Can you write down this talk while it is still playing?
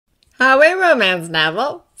Highway Romance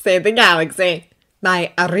Novel, Save the Galaxy,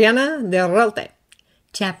 by Ariana De Rolte.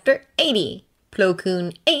 Chapter 80, Plo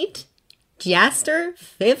Koon 8, Jaster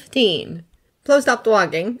 15. Plo stopped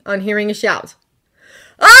walking on hearing a shout.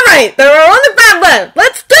 "Alright, they're all on the front left!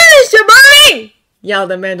 Let's do this, Jabari!"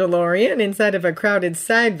 yelled a Mandalorian inside of a crowded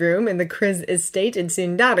side room in the Kriz estate in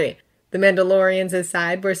Sundari. The Mandalorians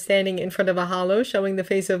aside were standing in front of a holo showing the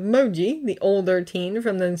face of Moji, the older teen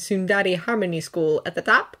from the Sundari Harmony School at the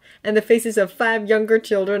top, and the faces of 5 younger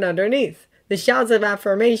children underneath. The shouts of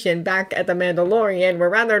affirmation back at the Mandalorian were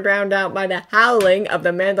rather drowned out by the howling of the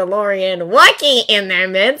Mandalorian Wookiee in their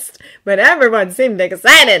midst, but everyone seemed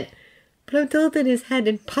excited. Plo tilted his head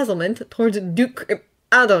in puzzlement towards Duke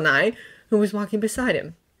Adonai, who was walking beside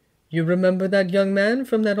him. "You remember that young man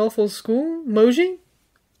from that awful school, Moji?"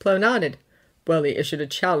 Plo nodded. "Well, he issued a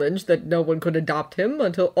challenge that no one could adopt him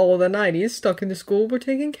until all the 90s stuck in the school were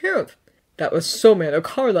taken care of. That was so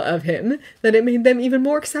Carla of him that it made them even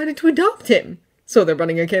more excited to adopt him. So they're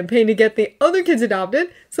running a campaign to get the other kids adopted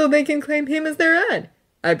so they can claim him as their ad.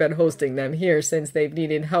 I've been hosting them here since they've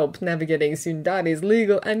needed help navigating Sundari's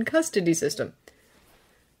legal and custody system."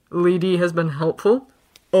 "Lady has been helpful?"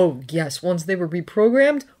 "Oh, yes, once they were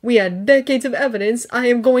reprogrammed, we had decades of evidence I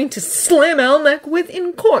am going to slam Elmec with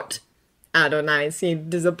in court." Adonai seemed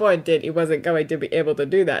disappointed he wasn't going to be able to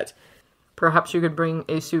do that. "Perhaps you could bring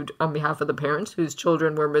a suit on behalf of the parents whose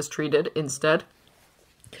children were mistreated instead."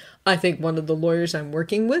 "I think one of the lawyers I'm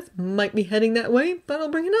working with might be heading that way, but I'll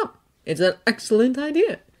bring it up. It's an excellent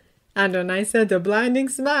idea." Adonai sent a blinding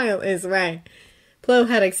smile his way. Plo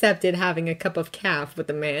had accepted having a cup of caf with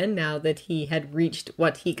the man now that he had reached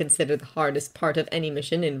what he considered the hardest part of any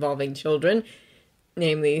mission involving children,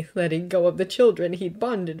 namely letting go of the children he'd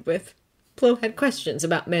bonded with. Plo had questions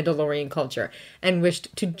about Mandalorian culture and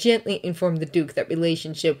wished to gently inform the Duke that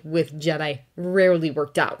relationship with Jedi rarely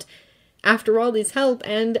worked out. After all his help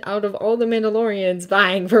and out of all the Mandalorians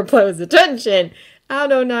vying for Plo's attention,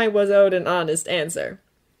 Adonai was owed an honest answer.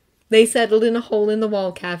 They settled in a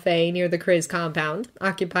hole-in-the-wall cafe near the Kriz compound,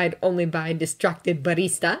 occupied only by a distracted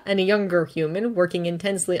barista and a younger human working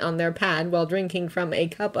intensely on their pad while drinking from a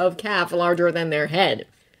cup of caf larger than their head.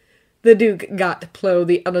 The Duke got Plo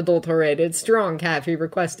the unadulterated strong caf he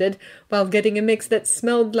requested, while getting a mix that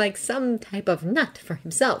smelled like some type of nut for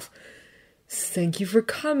himself. "Thank you for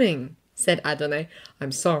coming," said Adonai.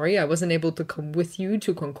 "I'm sorry I wasn't able to come with you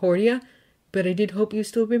to Concordia, but I did hope you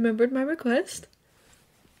still remembered my request."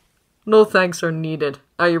 "No thanks are needed.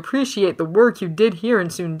 I appreciate the work you did here in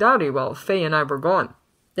Sundari while Faye and I were gone."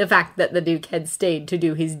 The fact that the Duke had stayed to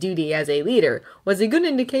do his duty as a leader was a good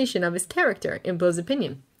indication of his character, in Plo's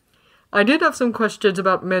opinion. "I did have some questions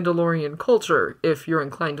about Mandalorian culture, if you're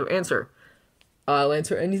inclined to answer." "I'll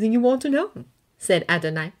answer anything you want to know," said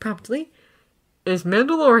Adonai promptly. "Is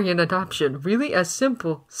Mandalorian adoption really as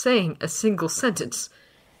simple saying a single sentence?"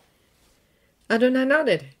 Adonai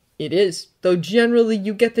nodded. "It is, though generally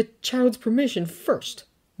you get the child's permission first.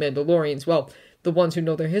 Mandalorians, well, the ones who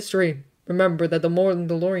know their history, remember that the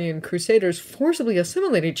Mandalorian Crusaders forcibly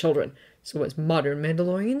assimilated children, so as modern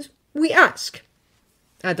Mandalorians, we ask."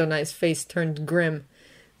 Adonai's face turned grim.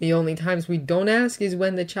 "The only times we don't ask is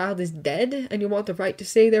when the child is dead and you want the right to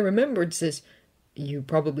say their remembrances. You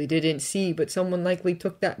probably didn't see, but someone likely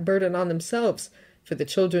took that burden on themselves for the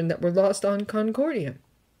children that were lost on Concordia."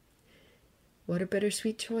 "What a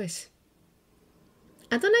bittersweet choice."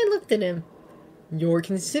 Adonai looked at him. "You're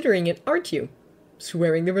considering it, aren't you?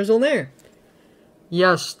 Swearing the Rizzle there."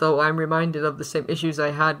 "Yes, though I'm reminded of the same issues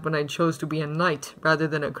I had when I chose to be a knight rather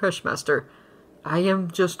than a crashmaster. I am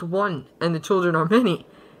just one, and the children are many.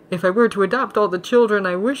 If I were to adopt all the children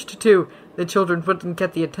I wished to, the children wouldn't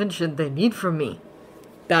get the attention they need from me."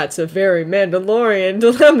 "That's a very Mandalorian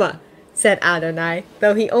dilemma," said Adonai,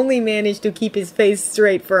 though he only managed to keep his face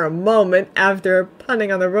straight for a moment after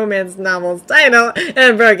punning on the romance novel's title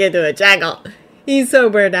and broke into a chuckle. He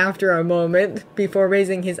sobered after a moment before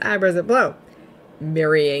raising his eyebrows at Plo.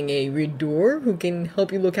 "Marrying a Ridur who can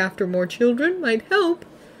help you look after more children might help."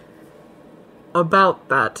 "About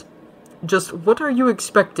that, just what are you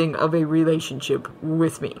expecting of a relationship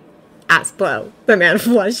with me?" asked Plo. The man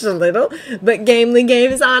flushed a little, but gamely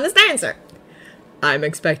gave his honest answer. "I'm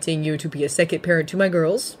expecting you to be a second parent to my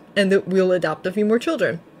girls, and that we'll adopt a few more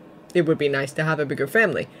children. It would be nice to have a bigger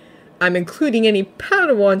family. I'm including any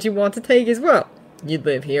Padawans you want to take as well. You'd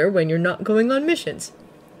live here when you're not going on missions."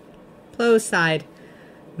 Plo sighed.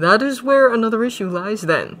 "That is where another issue lies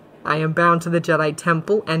then. I am bound to the Jedi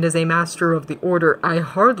Temple, and as a Master of the Order, I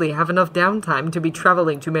hardly have enough downtime to be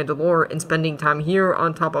traveling to Mandalore and spending time here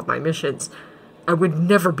on top of my missions. I would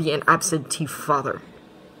never be an absentee father."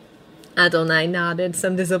 Adonai nodded,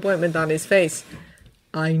 some disappointment on his face.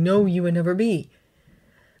 I know you would never be.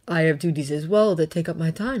 I have duties as well that take up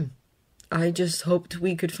my time. I just hoped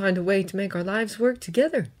we could find a way to make our lives work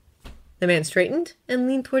together. The man straightened and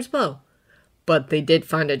leaned towards Bo. But they did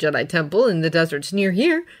find a Jedi temple in the deserts near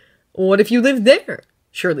here. What if you lived there?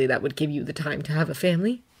 Surely that would give you the time to have a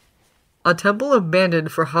family. A temple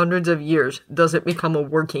abandoned for hundreds of years doesn't become a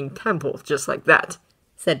working temple just like that,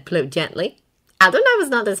 said Plo gently. Adonai was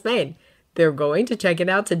not dismayed. They're going to check it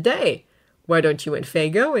out today. Why don't you and Faye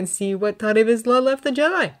go and see what Tade Vizsla left the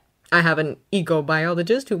Jedi? I have an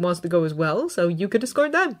eco-biologist who wants to go as well, so you could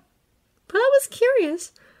escort them. But I was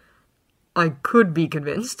curious. I could be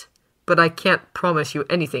convinced, but I can't promise you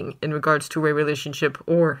anything in regards to a relationship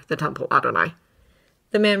or the temple, Adonai.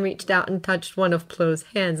 The man reached out and touched one of Plo's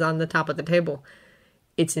hands on the top of the table.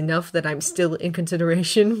 It's enough that I'm still in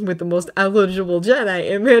consideration with the most eligible Jedi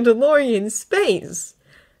in Mandalorian space.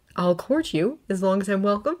 I'll court you as long as I'm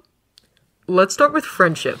welcome. Let's start with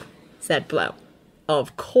friendship, said Plo.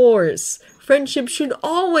 Of course. Friendship should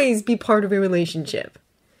always be part of a relationship.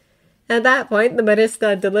 At that point, the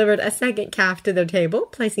barista delivered a second calf to their table,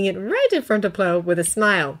 placing it right in front of Plo with a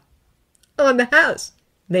smile. On the house,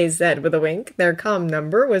 they said with a wink. Their com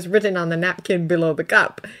number was written on the napkin below the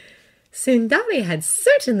cup. Sundari had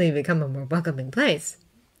certainly become a more welcoming place.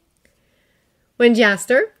 When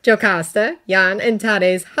Jaster, Jocasta, Jan, and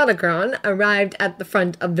Tade's holocron arrived at the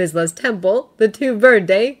front of Vizsla's temple, the two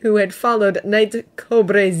Verde, who had followed Knight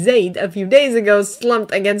Cobre Zaid a few days ago,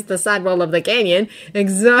 slumped against the sidewall of the canyon,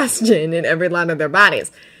 exhaustion in every line of their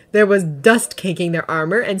bodies. There was dust caking their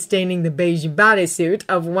armor and staining the beige bodysuit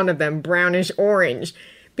of one of them brownish-orange.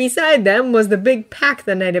 Beside them was the big pack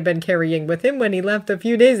the knight had been carrying with him when he left a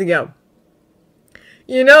few days ago.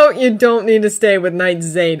 You know, you don't need to stay with Knight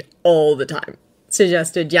Zaid all the time,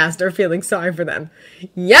 suggested Jaster, feeling sorry for them.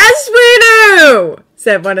 Yes, we do,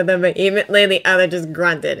 said one of them vehemently. The other just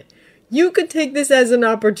grunted. You could take this as an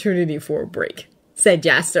opportunity for a break, said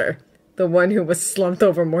Jaster, the one who was slumped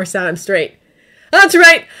over more sat up straight. That's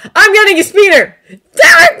right, I'm getting a speeder.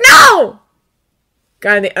 Derek, no!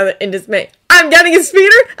 Cried the other in dismay. I'm getting a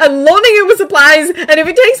speeder and loading it with supplies, and if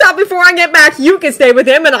he takes off before I get back, you can stay with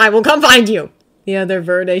him and I will come find you. The other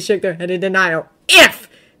Verde shook their head in denial. If,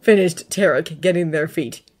 finished Tarek, getting their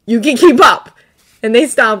feet. You can keep up. And they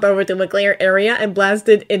stomped over to a clear area and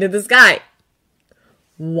blasted into the sky.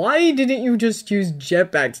 Why didn't you just use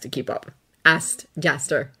jetpacks to keep up? Asked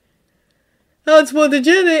Jaster. That's what the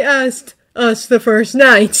Jedi asked us the first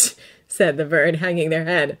night, said the Verde, hanging their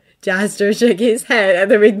head. Jaster shook his head at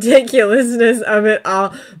the ridiculousness of it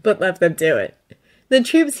all, but left them to it. The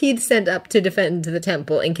troops he'd sent up to defend the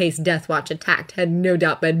temple in case Death Watch attacked had no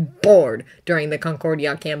doubt been bored during the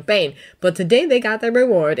Concordia campaign, but today they got their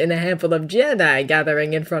reward in a handful of Jedi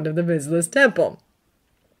gathering in front of the Vizsla's temple.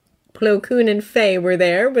 Plo Koon and Faye were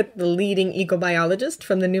there with the leading ecobiologist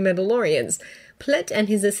from the New Mandalorians. Plet and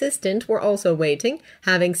his assistant were also waiting,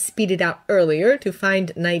 having speeded out earlier to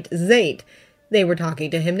find Knight Zaid. They were talking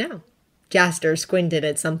to him now. Jaster squinted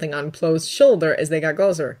at something on Plo's shoulder as they got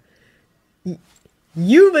closer.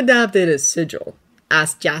 You've adopted a sigil,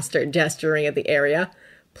 asked Jaster, gesturing at the area.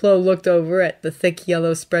 Plo looked over at the thick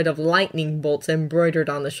yellow spread of lightning bolts embroidered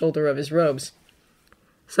on the shoulder of his robes.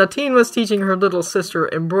 Satine was teaching her little sister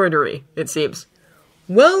embroidery, it seems.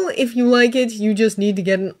 Well, if you like it, you just need to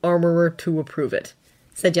get an armorer to approve it,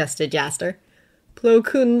 suggested Jaster. Plo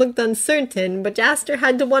Koon looked uncertain, but Jaster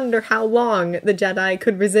had to wonder how long the Jedi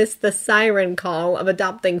could resist the siren call of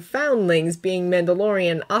adopting foundlings being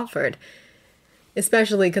Mandalorian offered,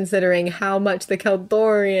 especially considering how much the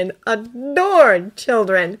Keldorian adored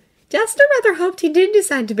children. Jaster rather hoped he did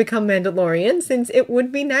decide to become Mandalorian, since it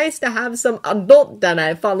would be nice to have some adult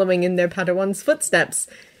Jedi following in their Padawan's footsteps.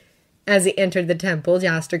 As he entered the temple,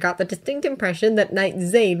 Jaster got the distinct impression that Knight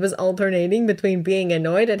Zaid was alternating between being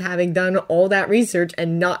annoyed at having done all that research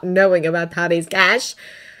and not knowing about Tade's cache,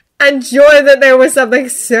 and joy that there was something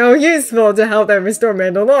so useful to help them restore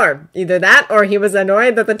Mandalore. Either that, or he was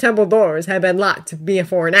annoyed that the temple doors had been locked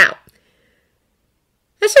before now.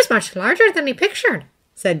 This is much larger than he pictured,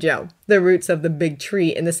 said Joe. The roots of the big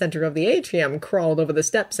tree in the center of the atrium crawled over the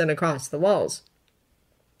steps and across the walls.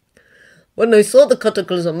 When I saw the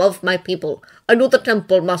cataclysm of my people, I knew the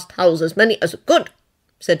temple must house as many as it could,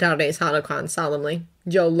 said Tade's holocron solemnly.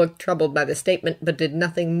 Joe looked troubled by the statement, but did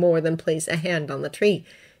nothing more than place a hand on the tree.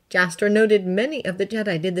 Jaster noted many of the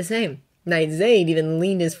Jedi did the same. Knight Zaid even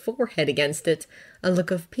leaned his forehead against it, a look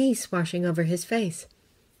of peace washing over his face.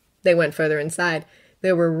 They went further inside.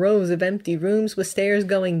 There were rows of empty rooms with stairs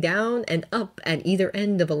going down and up at either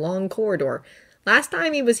end of a long corridor. Last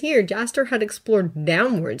time he was here, Jaster had explored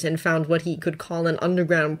downwards and found what he could call an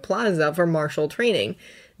underground plaza for martial training.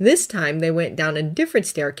 This time they went down a different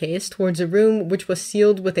staircase towards a room which was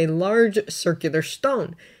sealed with a large circular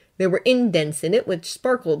stone. There were indents in it which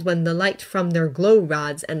sparkled when the light from their glow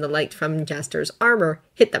rods and the light from Jaster's armor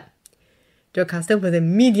hit them. Jocasta was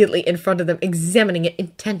immediately in front of them, examining it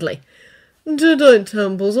intently. "Jedi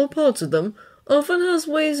temples, or parts of them, often has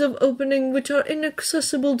ways of opening which are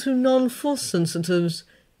inaccessible to non-force sensitives,"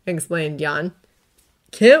 explained Jan.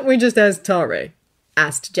 "Can't we just ask Tare?"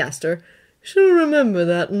 asked Jaster. "She'll remember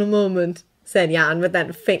that in a moment," said Jan with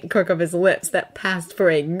that faint quirk of his lips that passed for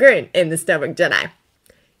a grin in the stoic Jedi.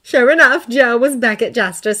 Sure enough, Joe was back at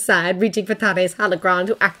Jaster's side, reaching for Tare's holocron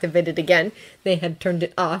to activate it again. They had turned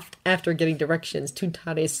it off after getting directions to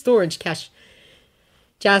Tare's storage cache.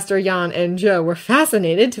 Jaster, Jan, and Joe were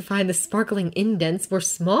fascinated to find the sparkling indents were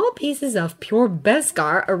small pieces of pure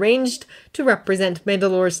Beskar arranged to represent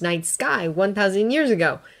Mandalore's night sky 1,000 years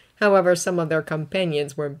ago. However, some of their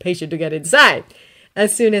companions were impatient to get inside.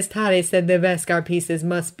 As soon as Tare said the Beskar pieces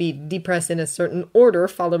must be depressed in a certain order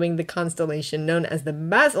following the constellation known as the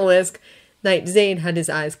Basilisk, Knight Zaid had his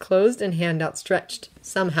eyes closed and hand outstretched,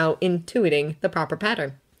 somehow intuiting the proper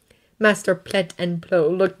pattern. Master Plet and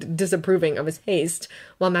Plo looked disapproving of his haste,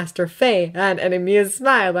 while Master Fei had an amused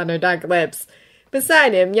smile on her dark lips.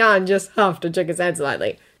 Beside him, Jan just huffed and shook his head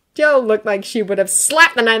slightly. Joe looked like she would have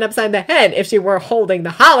slapped the knight upside the head if she were holding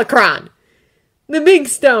the holocron. The big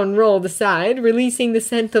stone rolled aside, releasing the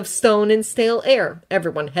scent of stone and stale air.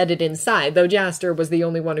 Everyone headed inside, though Jaster was the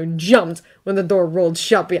only one who jumped when the door rolled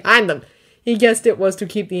shut behind them. He guessed it was to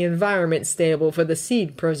keep the environment stable for the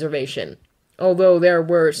seed preservation. Although there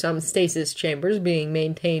were some stasis chambers being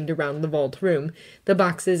maintained around the vault room, the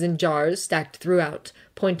boxes and jars stacked throughout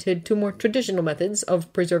pointed to more traditional methods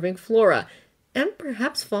of preserving flora, and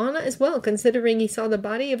perhaps fauna as well, considering he saw the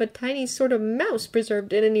body of a tiny sort of mouse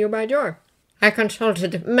preserved in a nearby jar. "I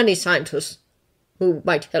consulted many scientists who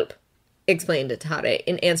might help," explained Tare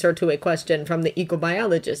in answer to a question from the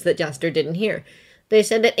ecobiologist that Jaster didn't hear. "They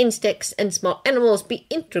said that insects and small animals be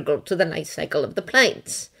integral to the life cycle of the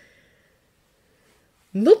plants."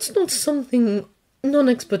 "That's not something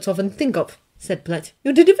non-experts often think of," said Plet.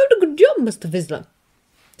 "You did a very good job, Mr. Vizsla."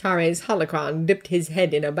 Tare's holocron dipped his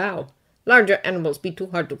head in a bow. "Larger animals be too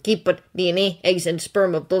hard to keep, but DNA, eggs, and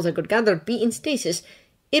sperm of those I could gather be in stasis.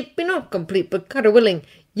 It be not complete, but God willing,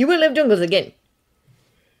 you will have jungles again."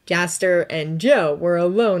 Jaster and Joe were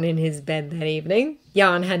alone in his bed that evening.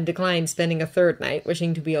 Jan had declined spending a third night,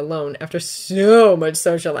 wishing to be alone after so much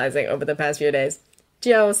socializing over the past few days.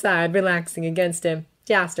 Joe sighed, relaxing against him.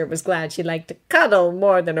 Jaster was glad she liked to cuddle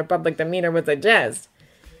more than her public demeanor would suggest.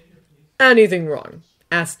 "Anything wrong?"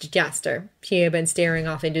 asked Jaster. She had been staring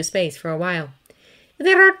off into space for a while.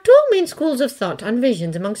 "There are two main schools of thought on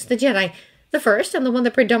visions amongst the Jedi. The first, and the one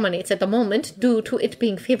that predominates at the moment, due to it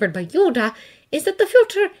being favored by Yoda, is that the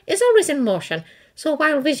future is always in motion. So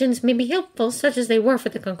while visions may be helpful, such as they were for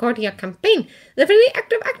the Concordia campaign, the very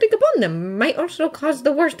act of acting upon them might also cause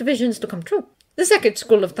the worst visions to come true. The second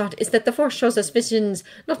school of thought is that the Force shows us visions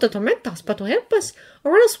not to torment us, but to help us,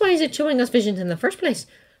 or else why is it showing us visions in the first place?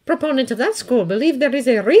 Proponents of that school believe there is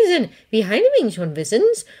a reason behind being shown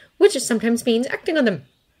visions, which sometimes means acting on them.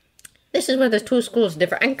 This is where the two schools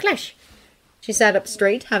differ and clash." She sat up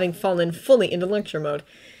straight, having fallen fully into lecture mode.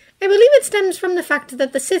 "I believe it stems from the fact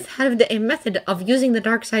that the Sith have a method of using the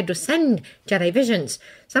dark side to send Jedi visions,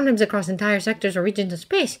 sometimes across entire sectors or regions of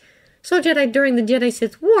space. So Jedi during the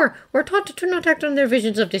Jedi-Sith War were taught to not act on their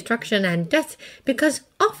visions of destruction and death, because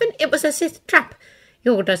often it was a Sith trap.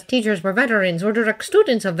 Yoda's teachers were veterans or direct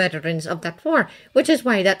students of veterans of that war, which is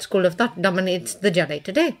why that school of thought dominates the Jedi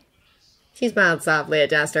today." She smiled softly at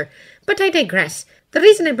Jaster. "But I digress. The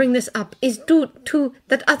reason I bring this up is due to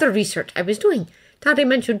that other research I was doing. Tare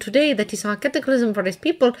mentioned today that he saw a cataclysm for his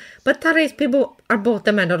people, but Tare's people are both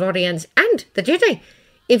the Mandalorians and the Jedi.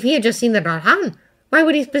 If he had just seen the Darhan, why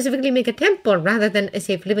would he specifically make a temple rather than a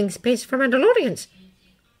safe living space for Mandalorians?"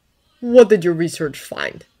 "What did your research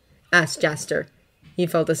find?" asked Jaster. He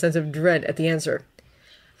felt a sense of dread at the answer.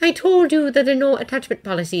 "I told you that a no-attachment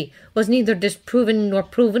policy was neither disproven nor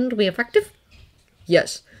proven to be effective?"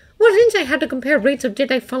 "Yes." "Well, since I had to compare rates of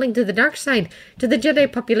Jedi falling to the dark side to the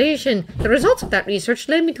Jedi population, the results of that research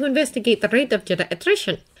led me to investigate the rate of Jedi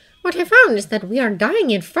attrition. What I found is that we are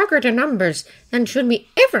dying in far greater numbers than should be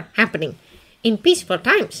ever happening in peaceful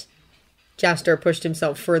times." Jaster pushed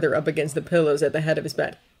himself further up against the pillows at the head of his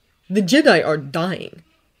bed. "The Jedi are dying."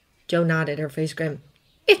 Joe nodded, her face grim.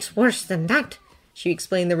 "It's worse than that." She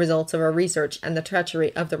explained the results of her research and the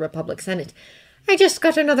treachery of the Republic Senate. I just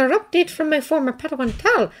got another update from my former Padawan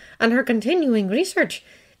Tal on her continuing research.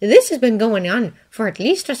 This has been going on for at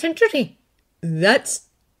least a century. That's...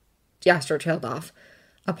 Jaster trailed off.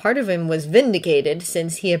 A part of him was vindicated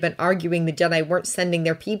since he had been arguing the Jedi weren't sending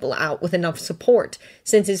their people out with enough support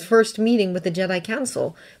since his first meeting with the Jedi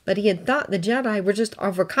Council, but he had thought the Jedi were just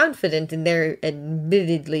overconfident in their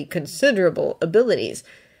admittedly considerable abilities.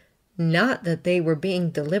 Not that they were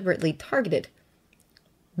being deliberately targeted.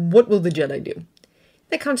 What will the Jedi do?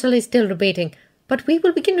 The Council is still debating, but we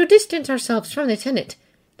will begin to distance ourselves from the Senate.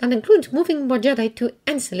 That includes moving more Jedi to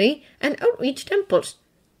Ancillary and Outreach temples.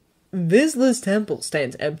 Vizsla's temple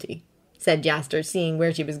stands empty, said Jaster, seeing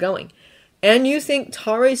where she was going. And you think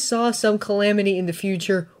Tare saw some calamity in the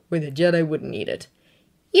future where the Jedi wouldn't need it?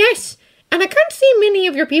 Yes, and I can't see many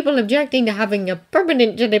of your people objecting to having a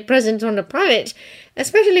permanent Jedi presence on the planet,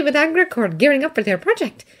 especially with Agricord gearing up for their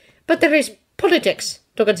project. But there is politics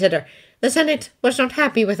to consider. The Senate was not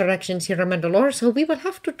happy with elections here on Mandalore, so we will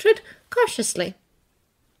have to tread cautiously.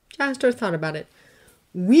 Jaster thought about it.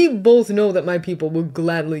 We both know that my people will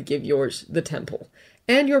gladly give yours the temple,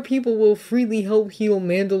 and your people will freely help heal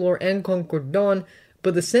Mandalore and conquer Dawn,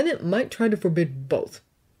 but the Senate might try to forbid both.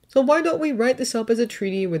 So why don't we write this up as a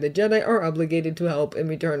treaty where the Jedi are obligated to help in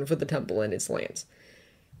return for the temple and its lands?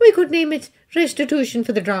 We could name it Restitution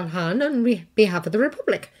for the Dralhan on behalf of the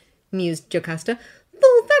Republic, mused Jocasta,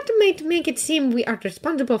 though that might make it seem we are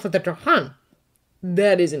responsible for the Dralhan.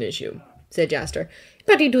 That is an issue, said Jaster.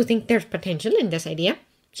 But I do think there's potential in this idea,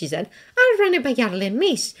 she said. I'll run it by Yaddle and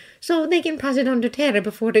Mace, so they can pass it on to Terra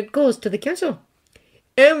before it goes to the council.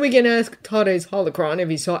 And we can ask Tade's holocron if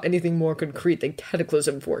he saw anything more concrete than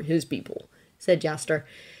cataclysm for his people, said Jaster.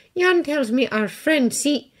 Jan tells me our friend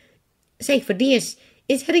Seyfo-Dyas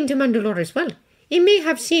is heading to Mandalore as well. He may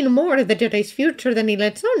have seen more of the Jedi's future than he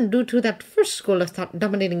lets on due to that first school of thought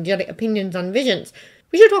dominating Jedi opinions on visions.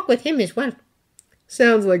 We should talk with him as well.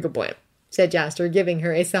 Sounds like a plan, said Jaster, giving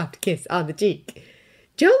her a soft kiss on the cheek.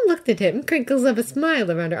 Joan looked at him, crinkles of a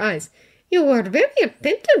smile around her eyes. You were very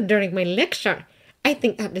attentive during my lecture. I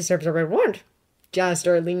think that deserves a reward.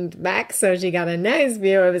 Jaster leaned back so she got a nice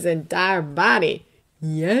view of his entire body.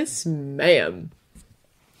 Yes, ma'am.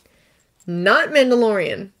 Not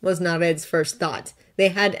Mandalorian was Nared's first thought. They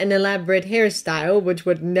had an elaborate hairstyle which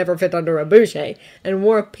would never fit under a boucher, and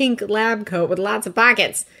wore a pink lab coat with lots of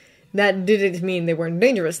pockets. That didn't mean they weren't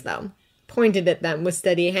dangerous, though. Pointed at them with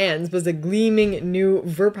steady hands was a gleaming new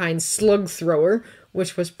Verpine slug thrower,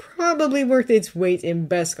 which was probably worth its weight in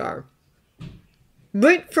Beskar.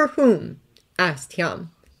 But for whom? Asked Hyam.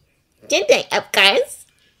 Jedi, of course,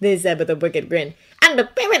 they said with a wicked grin. And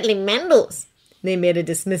apparently Mandals. They made a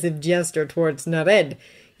dismissive gesture towards Nared.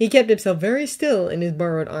 He kept himself very still in his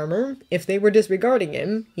borrowed armor. If they were disregarding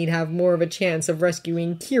him, he'd have more of a chance of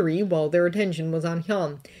rescuing Kiri while their attention was on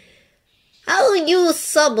Hyam. How you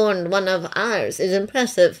suborned one of ours is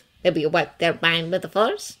impressive. Have you wiped their mind with the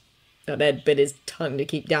Force? Nared bit his tongue to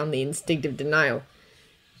keep down the instinctive denial.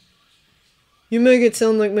 You make it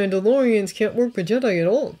sound like Mandalorians can't work with Jedi at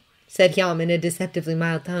all, said Hyam in a deceptively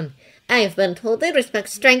mild tone. I've been told they respect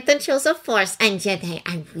strength and shows of force, and Jedi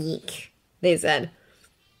are weak, they said.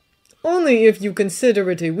 Only if you consider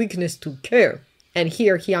it a weakness to care. And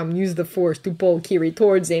here Hyam used the Force to pull Kiri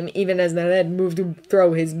towards him, even as Nared moved to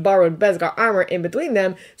throw his borrowed Beskar armor in between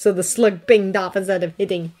them, so the slug pinged off instead of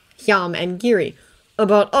hitting Hyam and Kiri.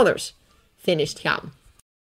 About others, finished Hyam.